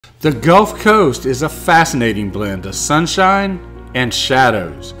The Gulf Coast is a fascinating blend of sunshine and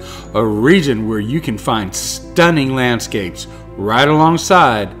shadows, a region where you can find stunning landscapes right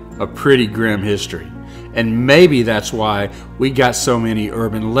alongside a pretty grim history. And maybe that's why we got so many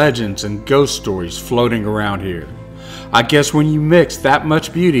urban legends and ghost stories floating around here. I guess when you mix that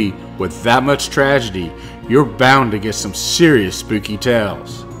much beauty with that much tragedy, you're bound to get some serious spooky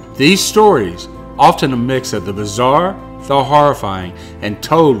tales. These stories, often a mix of the bizarre, the horrifying, and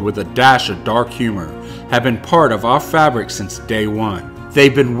told with a dash of dark humor, have been part of our fabric since day one.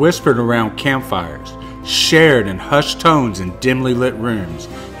 They've been whispered around campfires, shared in hushed tones in dimly lit rooms,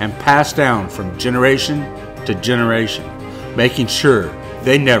 and passed down from generation to generation, making sure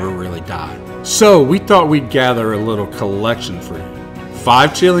they never really died. So we thought we'd gather a little collection for you.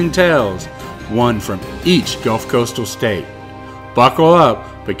 5 chilling tales, one from each Gulf coastal state. Buckle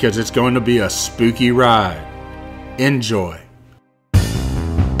up, because it's going to be a spooky ride. Enjoy.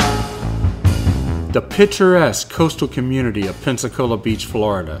 The picturesque coastal community of Pensacola Beach,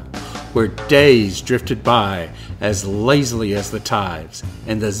 Florida, where days drifted by as lazily as the tides,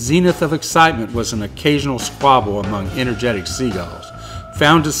 and the zenith of excitement was an occasional squabble among energetic seagulls,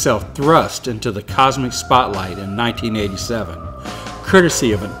 found itself thrust into the cosmic spotlight in 1987,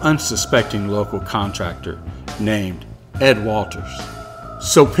 courtesy of an unsuspecting local contractor named Ed Walters.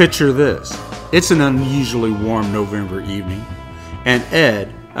 So picture this. It's an unusually warm November evening, and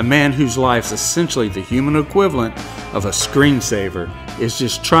Ed, a man whose life's essentially the human equivalent of a screensaver, is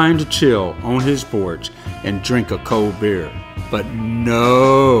just trying to chill on his porch and drink a cold beer. But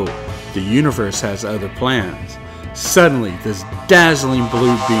no, the universe has other plans. Suddenly, this dazzling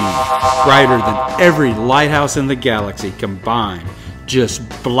blue beam, brighter than every lighthouse in the galaxy combined, just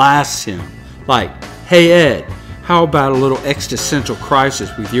blasts him like, "Hey Ed, how about a little existential crisis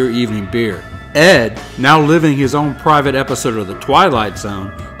with your evening beer?" Ed, now living his own private episode of The Twilight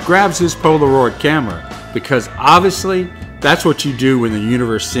Zone, grabs his Polaroid camera, because obviously that's what you do when the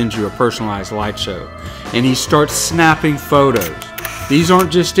universe sends you a personalized light show, and he starts snapping photos. These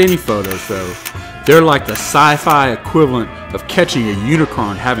aren't just any photos though. They're like the sci-fi equivalent of catching a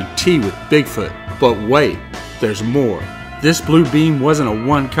unicorn having tea with Bigfoot. But wait, there's more. This blue beam wasn't a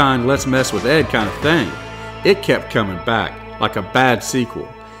one-kind let's mess with Ed kind of thing. It kept coming back, like a bad sequel.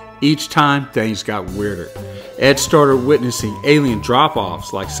 Each time, things got weirder. Ed started witnessing alien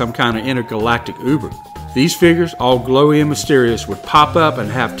drop-offs like some kind of intergalactic Uber. These figures, all glowy and mysterious, would pop up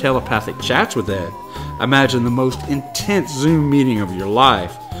and have telepathic chats with Ed. Imagine the most intense Zoom meeting of your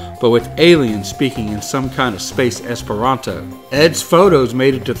life, but with aliens speaking in some kind of space Esperanto. Ed's photos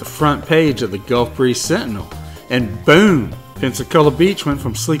made it to the front page of the Gulf Breeze Sentinel, and boom! Pensacola Beach went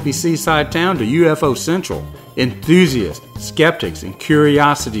from sleepy seaside town to UFO Central. Enthusiasts, skeptics, and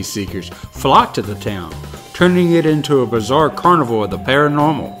curiosity seekers flocked to the town, turning it into a bizarre carnival of the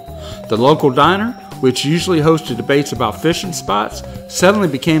paranormal. The local diner, which usually hosted debates about fishing spots, suddenly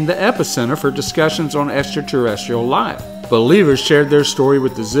became the epicenter for discussions on extraterrestrial life. Believers shared their story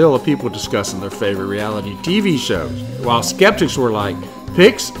with the zeal of people discussing their favorite reality TV shows, while skeptics were like,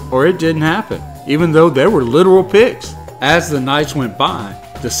 pics or it didn't happen, even though there were literal pics. As the nights went by,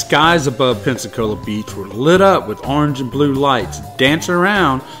 the skies above Pensacola Beach were lit up with orange and blue lights, dancing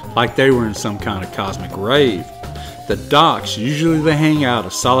around like they were in some kind of cosmic rave. The docks, usually the hangout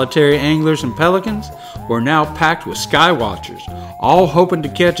of solitary anglers and pelicans, were now packed with sky watchers, all hoping to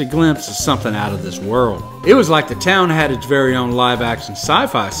catch a glimpse of something out of this world. It was like the town had its very own live-action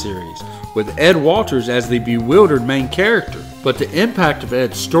sci-fi series, with Ed Walters as the bewildered main character. But the impact of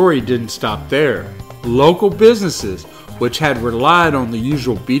Ed's story didn't stop there. Local businesses, which had relied on the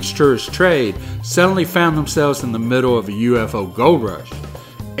usual beach tourist trade, suddenly found themselves in the middle of a UFO gold rush.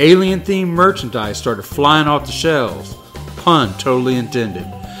 Alien-themed merchandise started flying off the shelves, pun totally intended,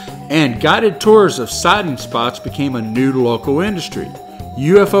 and guided tours of sighting spots became a new local industry.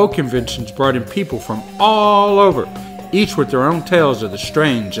 UFO conventions brought in people from all over, each with their own tales of the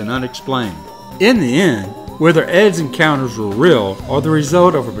strange and unexplained. In the end, whether Ed's encounters were real or the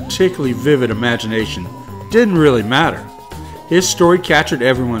result of a particularly vivid imagination didn't really matter. His story captured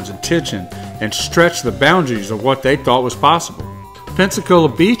everyone's attention and stretched the boundaries of what they thought was possible. Pensacola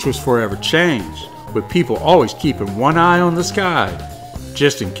Beach was forever changed, with people always keeping one eye on the sky,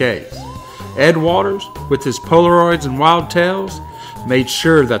 just in case. Ed Walters, with his Polaroids and wild tales, made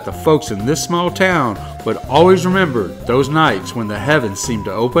sure that the folks in this small town would always remember those nights when the heavens seemed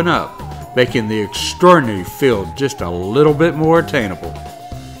to open up, making the extraordinary feel just a little bit more attainable.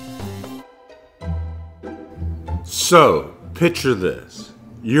 So, picture this.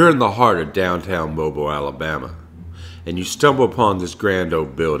 You're in the heart of downtown Mobile, Alabama, and you stumble upon this grand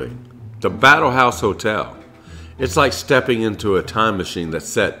old building, the Battle House Hotel. It's like stepping into a time machine that's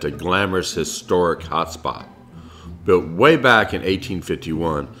set to glamorous historic hotspot. Built way back in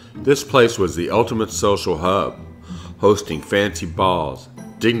 1851, this place was the ultimate social hub, hosting fancy balls,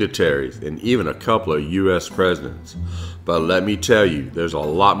 dignitaries, and even a couple of U.S. presidents. But let me tell you, there's a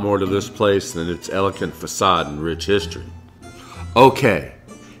lot more to this place than its elegant facade and rich history. Okay,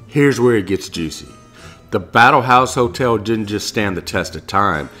 here's where it gets juicy. The Battle House Hotel didn't just stand the test of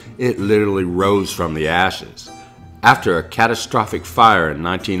time, it literally rose from the ashes. After a catastrophic fire in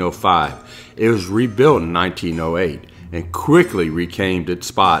 1905, it was rebuilt in 1908 and quickly reclaimed its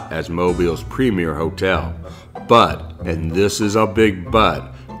spot as Mobile's premier hotel. But, and this is a big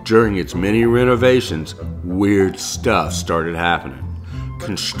but, during its many renovations, weird stuff started happening.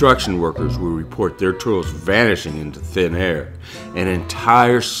 Construction workers would report their tools vanishing into thin air, and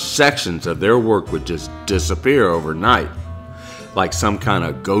entire sections of their work would just disappear overnight, like some kind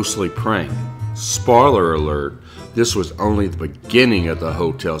of ghostly prank. Spoiler alert, this was only the beginning of the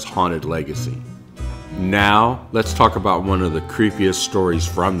hotel's haunted legacy. Now, let's talk about one of the creepiest stories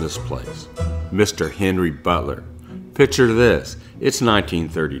from this place, Mr. Henry Butler. Picture this, it's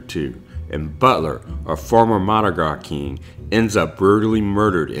 1932, and Butler, a former Mardi Gras king, ends up brutally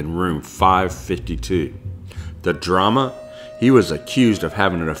murdered in room 552. The drama? He was accused of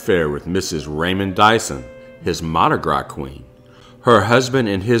having an affair with Mrs. Raymond Dyson, his Mardi Gras queen. Her husband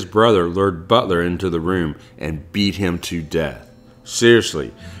and his brother lured Butler into the room and beat him to death.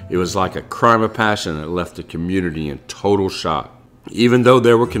 Seriously, it was like a crime of passion that left the community in total shock. Even though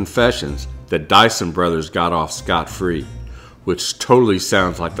there were confessions, the Dyson brothers got off scot-free, which totally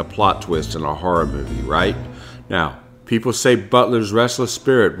sounds like the plot twist in a horror movie, right? Now, people say Butler's restless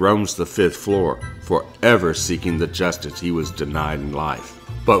spirit roams the 5th floor, forever seeking the justice he was denied in life.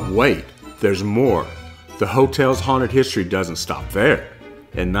 But wait, there's more. The hotel's haunted history doesn't stop there.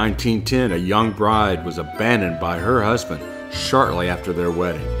 In 1910, a young bride was abandoned by her husband shortly after their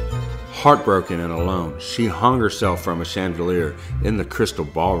wedding. Heartbroken and alone, she hung herself from a chandelier in the Crystal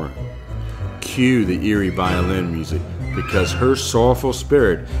Ballroom. Cue the eerie violin music, because her sorrowful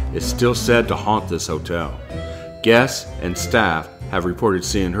spirit is still said to haunt this hotel. Guests and staff have reported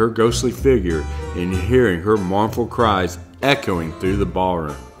seeing her ghostly figure and hearing her mournful cries echoing through the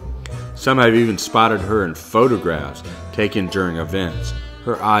ballroom. Some have even spotted her in photographs taken during events,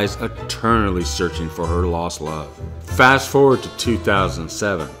 her eyes eternally searching for her lost love. Fast forward to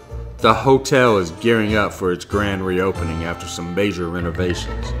 2007. The hotel is gearing up for its grand reopening after some major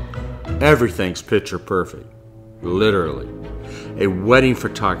renovations. Everything's picture perfect, literally. A wedding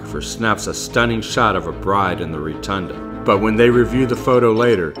photographer snaps a stunning shot of a bride in the rotunda, but when they review the photo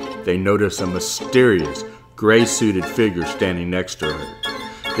later, they notice a mysterious, gray-suited figure standing next to her.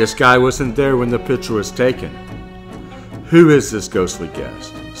 This guy wasn't there when the picture was taken. Who is this ghostly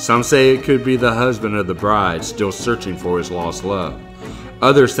guest? Some say it could be the husband of the bride still searching for his lost love.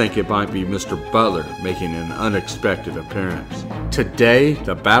 Others think it might be Mr. Butler making an unexpected appearance. Today,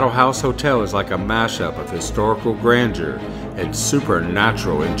 the Battle House Hotel is like a mashup of historical grandeur and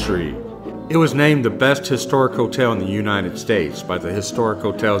supernatural intrigue. It was named the best historic hotel in the United States by the Historic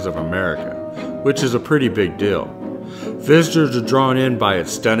Hotels of America, which is a pretty big deal. Visitors are drawn in by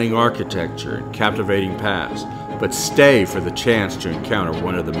its stunning architecture and captivating past, but stay for the chance to encounter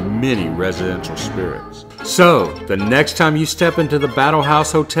one of the many residential spirits. So, the next time you step into the Battle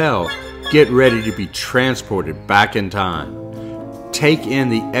House Hotel, get ready to be transported back in time. Take in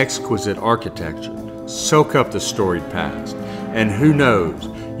the exquisite architecture, soak up the storied past, and who knows,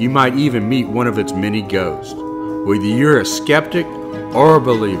 you might even meet one of its many ghosts. Whether you're a skeptic or a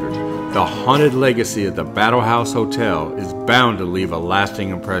believer, the haunted legacy of the Battle House Hotel is bound to leave a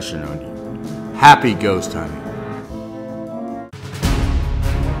lasting impression on you. Happy ghost hunting.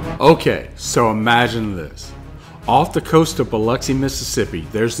 Okay, so imagine this. Off the coast of Biloxi, Mississippi,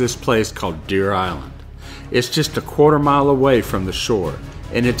 there's this place called Deer Island. It's just a quarter-mile away from the shore,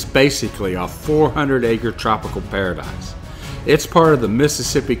 and it's basically a 400-acre tropical paradise. It's part of the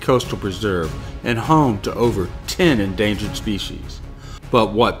Mississippi Coastal Preserve and home to over 10 endangered species.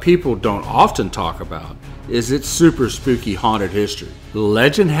 But what people don't often talk about is its super spooky haunted history.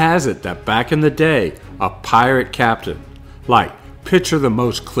 Legend has it that back in the day, a pirate captain, picture the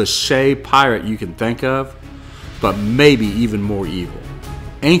most cliche pirate you can think of, but maybe even more evil,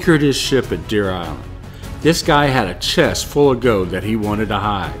 anchored his ship at Deer Island. This guy had a chest full of gold that he wanted to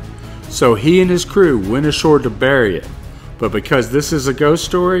hide, so he and his crew went ashore to bury it. But because this is a ghost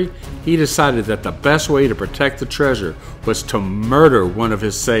story, he decided that the best way to protect the treasure was to murder one of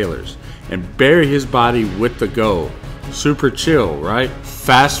his sailors and bury his body with the gold. Super chill, right?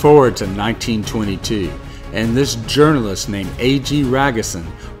 Fast forward to 1922. and this journalist named A.G. Ragusan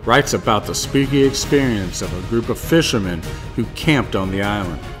writes about the spooky experience of a group of fishermen who camped on the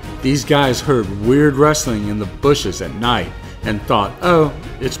island. These guys heard weird rustling in the bushes at night and thought, oh,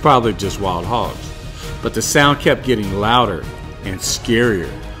 it's probably just wild hogs. But the sound kept getting louder and scarier.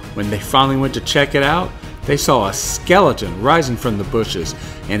 When they finally went to check it out, they saw a skeleton rising from the bushes,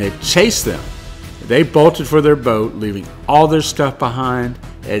 and it chased them. They bolted for their boat, leaving all their stuff behind,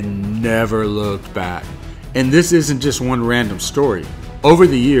 and never looked back. And this isn't just one random story. Over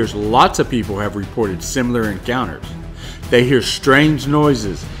the years, lots of people have reported similar encounters. They hear strange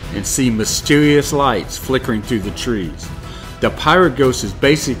noises and see mysterious lights flickering through the trees. The pirate ghost is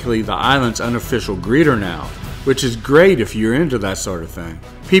basically the island's unofficial greeter now, which is great if you're into that sort of thing.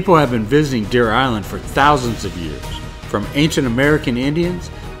 People have been visiting Deer Island for thousands of years, from ancient American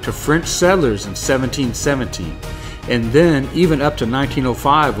Indians to French settlers in 1717, and then even up to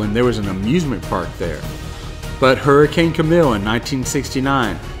 1905 when there was an amusement park there. But Hurricane Camille in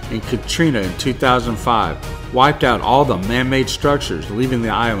 1969 and Katrina in 2005 wiped out all the man-made structures, leaving the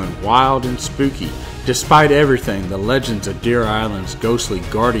island wild and spooky. Despite everything, the legends of Deer Island's ghostly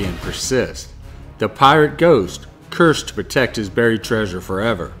guardian persist. The pirate ghost, cursed to protect his buried treasure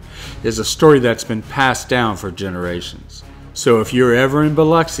forever, is a story that's been passed down for generations. So if you're ever in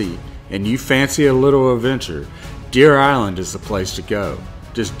Biloxi and you fancy a little adventure, Deer Island is the place to go.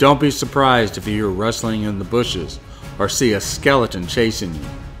 Just don't be surprised if you hear rustling in the bushes or see a skeleton chasing you.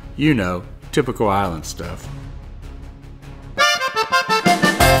 You know, typical island stuff.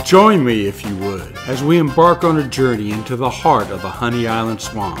 Join me, if you would, as we embark on a journey into the heart of the Honey Island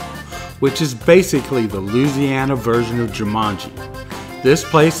Swamp, which is basically the Louisiana version of Jumanji. This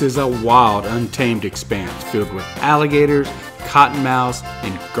place is a wild, untamed expanse filled with alligators, cottonmouths,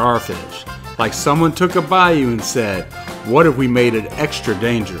 and garfish. Like someone took a bayou and said, what if we made it extra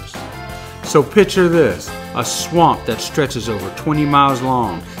dangerous? So picture this, a swamp that stretches over 20 miles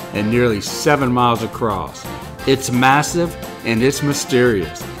long and nearly 7 miles across. It's massive and it's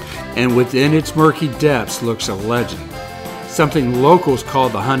mysterious, and within its murky depths lurks a legend, something locals call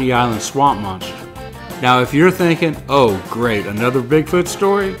the Honey Island Swamp Monster. Now if you're thinking, oh great, another Bigfoot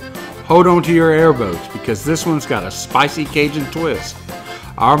story, hold on to your airboats because this one's got a spicy Cajun twist.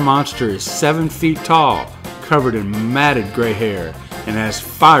 Our monster is 7 feet tall, covered in matted gray hair, and has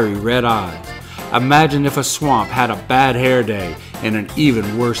fiery red eyes. Imagine if a swamp had a bad hair day and an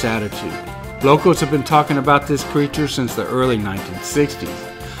even worse attitude. Locals have been talking about this creature since the early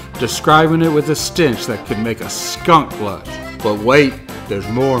 1960s, describing it with a stench that could make a skunk blush. But wait, there's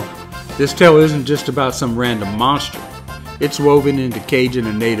more. This tale isn't just about some random monster. It's woven into Cajun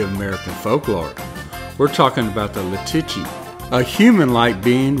and Native American folklore. We're talking about the Letici, a human-like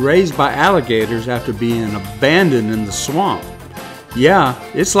being raised by alligators after being abandoned in the swamp. Yeah,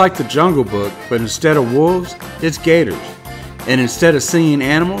 it's like the Jungle Book, but instead of wolves, it's gators. And instead of singing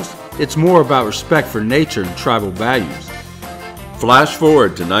animals, it's more about respect for nature and tribal values. Flash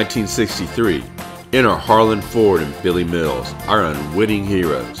forward to 1963. Enter Harlan Ford and Billy Mills, our unwitting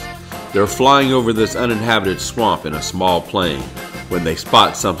heroes. They're flying over this uninhabited swamp in a small plane when they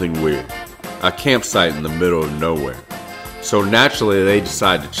spot something weird, a campsite in the middle of nowhere. So naturally they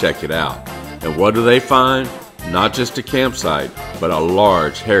decide to check it out. And what do they find? Not just a campsite, but a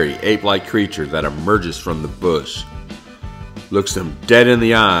large, hairy, ape-like creature that emerges from the bush, looks them dead in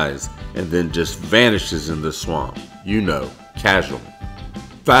the eyes, and then just vanishes in the swamp. You know, casually.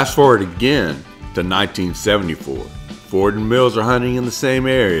 Fast forward again to 1974. Ford and Mills are hunting in the same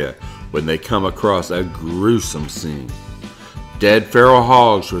area when they come across a gruesome scene. Dead feral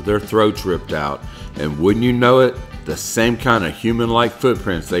hogs with their throats ripped out, and wouldn't you know it, the same kind of human-like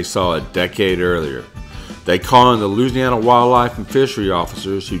footprints they saw a decade earlier. They call in the Louisiana Wildlife and Fishery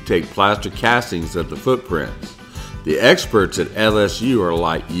officers who take plaster castings of the footprints. The experts at LSU are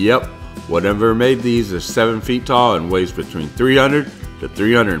like, yep, whatever made these is 7 feet tall and weighs between 300 to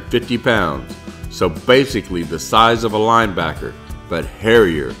 350 pounds. So basically the size of a linebacker, but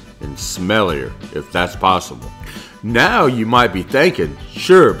hairier and smellier, if that's possible. Now you might be thinking,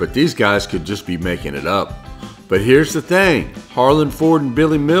 sure, but these guys could just be making it up. But here's the thing, Harlan Ford and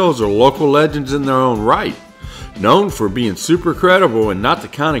Billy Mills are local legends in their own right, known for being super credible and not the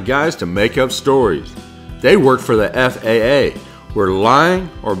kind of guys to make up stories. They work for the FAA, where lying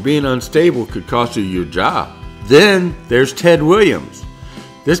or being unstable could cost you your job. Then there's Ted Williams.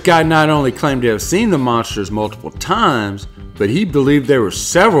 This guy not only claimed to have seen the monsters multiple times, but he believed there were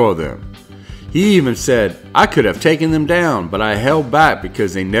several of them. He even said, I could have taken them down, but I held back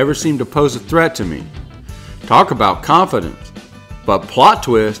because they never seemed to pose a threat to me. Talk about confidence. But plot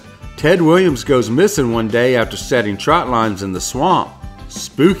twist, Ted Williams goes missing one day after setting trot lines in the swamp.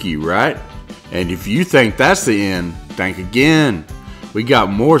 Spooky, right? And if you think that's the end, think again. We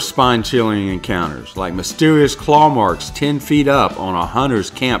got more spine-chilling encounters, like mysterious claw marks 10 feet up on a hunter's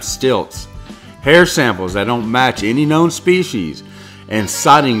camp stilts, hair samples that don't match any known species, and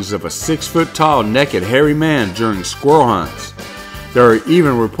sightings of a 6-foot-tall naked hairy man during squirrel hunts. There are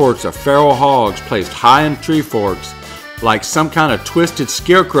even reports of feral hogs placed high in tree forks like some kind of twisted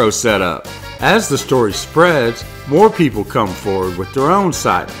scarecrow setup. As the story spreads, more people come forward with their own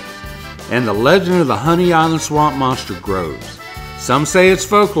sightings, and the legend of the Honey Island Swamp Monster grows. Some say it's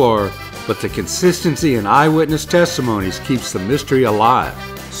folklore, but the consistency in eyewitness testimonies keeps the mystery alive.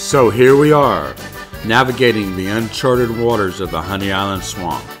 So here we are, navigating the uncharted waters of the Honey Island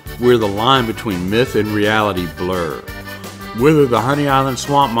Swamp, where the line between myth and reality blur. Whether the Honey Island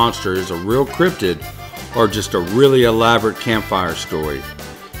Swamp Monster is a real cryptid or just a really elaborate campfire story,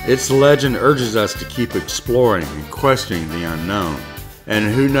 its legend urges us to keep exploring and questioning the unknown.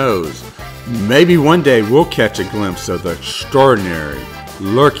 And who knows, maybe one day we'll catch a glimpse of the extraordinary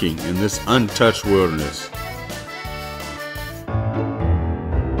lurking in this untouched wilderness.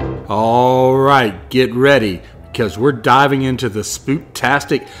 Alright, get ready, because we're diving into the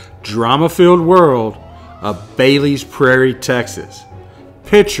spooktastic, drama-filled world of Bailey's Prairie, Texas.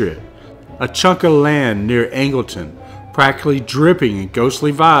 Picture it, a chunk of land near Angleton, practically dripping in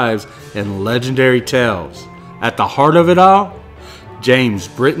ghostly vibes and legendary tales. At the heart of it all, James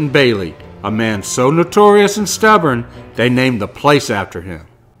Britton Bailey, a man so notorious and stubborn, they named the place after him.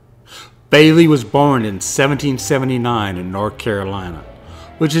 Bailey was born in 1779 in North Carolina,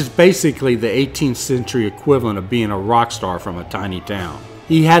 which is basically the 18th century equivalent of being a rock star from a tiny town.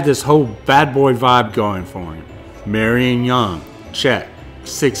 He had this whole bad boy vibe going for him. Marrying young, check.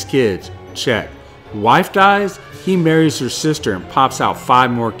 6 kids, check. Wife dies, he marries her sister and pops out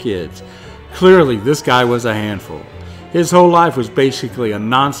 5 more kids. Clearly, this guy was a handful. His whole life was basically a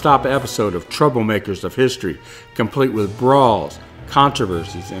non-stop episode of troublemakers of history, complete with brawls,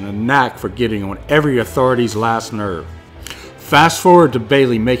 controversies, and a knack for getting on every authority's last nerve. Fast forward to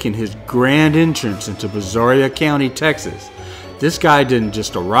Bailey making his grand entrance into Brazoria County, Texas. This guy didn't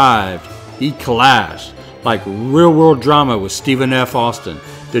just arrive, he clashed, like real-world drama with Stephen F. Austin,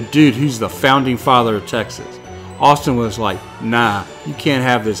 the dude who's the founding father of Texas. Austin was like, nah, you can't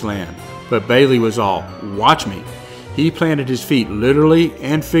have this land. But Bailey was all, watch me. He planted his feet literally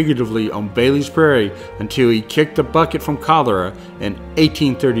and figuratively on Bailey's Prairie until he kicked the bucket from cholera in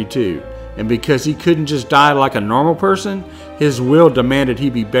 1832. And because he couldn't just die like a normal person, his will demanded he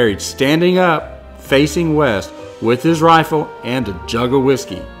be buried standing up, facing west, with his rifle and a jug of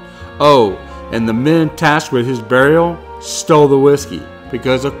whiskey. Oh, and the men tasked with his burial stole the whiskey,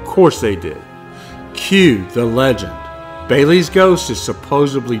 because of course they did. Cue the legend. Bailey's ghost is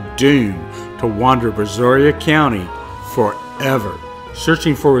supposedly doomed to wander Brazoria County forever,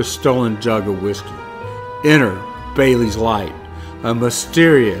 searching for his stolen jug of whiskey. Enter Bailey's Light, a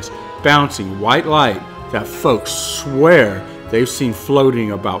mysterious, bouncing white light that folks swear they've seen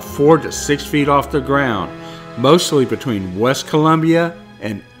floating about 4 to 6 feet off the ground, mostly between West Columbia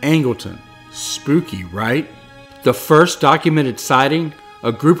and Angleton. Spooky, right? The first documented sighting,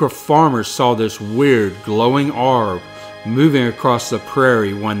 a group of farmers saw this weird glowing orb moving across the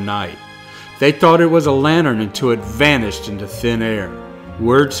prairie one night. They thought it was a lantern until it vanished into thin air.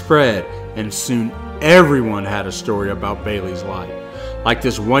 Word spread, and soon everyone had a story about Bailey's Light. Like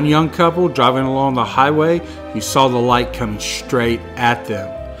this one young couple driving along the highway who saw the light coming straight at them.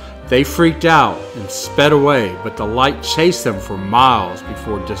 They freaked out and sped away, but the light chased them for miles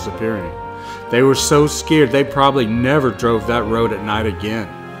before disappearing. They were so scared they probably never drove that road at night again.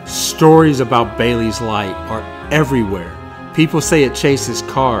 Stories about Bailey's Light are everywhere. People say it chases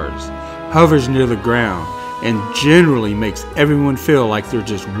cars, hovers near the ground, and generally makes everyone feel like they're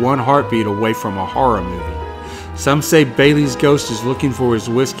just one heartbeat away from a horror movie. Some say Bailey's ghost is looking for his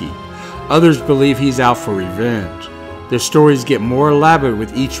whiskey. Others believe he's out for revenge. Their stories get more elaborate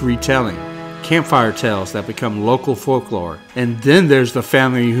with each retelling. Campfire tales that become local folklore. And then there's the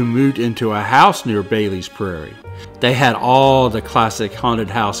family who moved into a house near Bailey's Prairie. They had all the classic haunted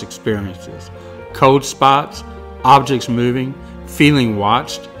house experiences. Cold spots, objects moving, feeling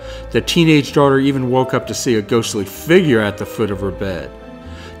watched. The teenage daughter even woke up to see a ghostly figure at the foot of her bed.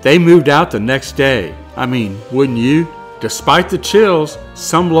 They moved out the next day. I mean, wouldn't you? Despite the chills,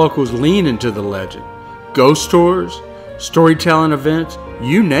 some locals lean into the legend. Ghost tours, storytelling events,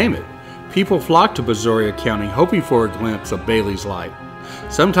 you name it. People flock to Brazoria County hoping for a glimpse of Bailey's Light.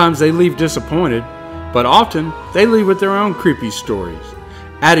 Sometimes they leave disappointed, but often they leave with their own creepy stories,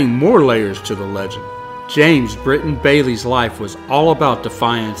 adding more layers to the legend. James Britton Bailey's life was all about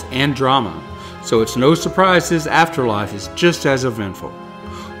defiance and drama, so it's no surprise his afterlife is just as eventful.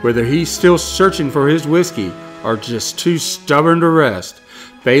 Whether he's still searching for his whiskey or just too stubborn to rest,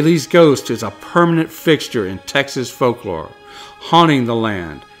 Bailey's ghost is a permanent fixture in Texas folklore, haunting the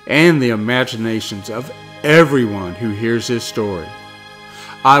land and the imaginations of everyone who hears his story.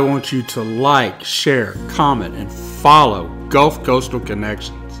 I want you to like, share, comment, and follow Gulf Coastal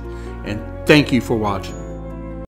Connections. And thank you for watching.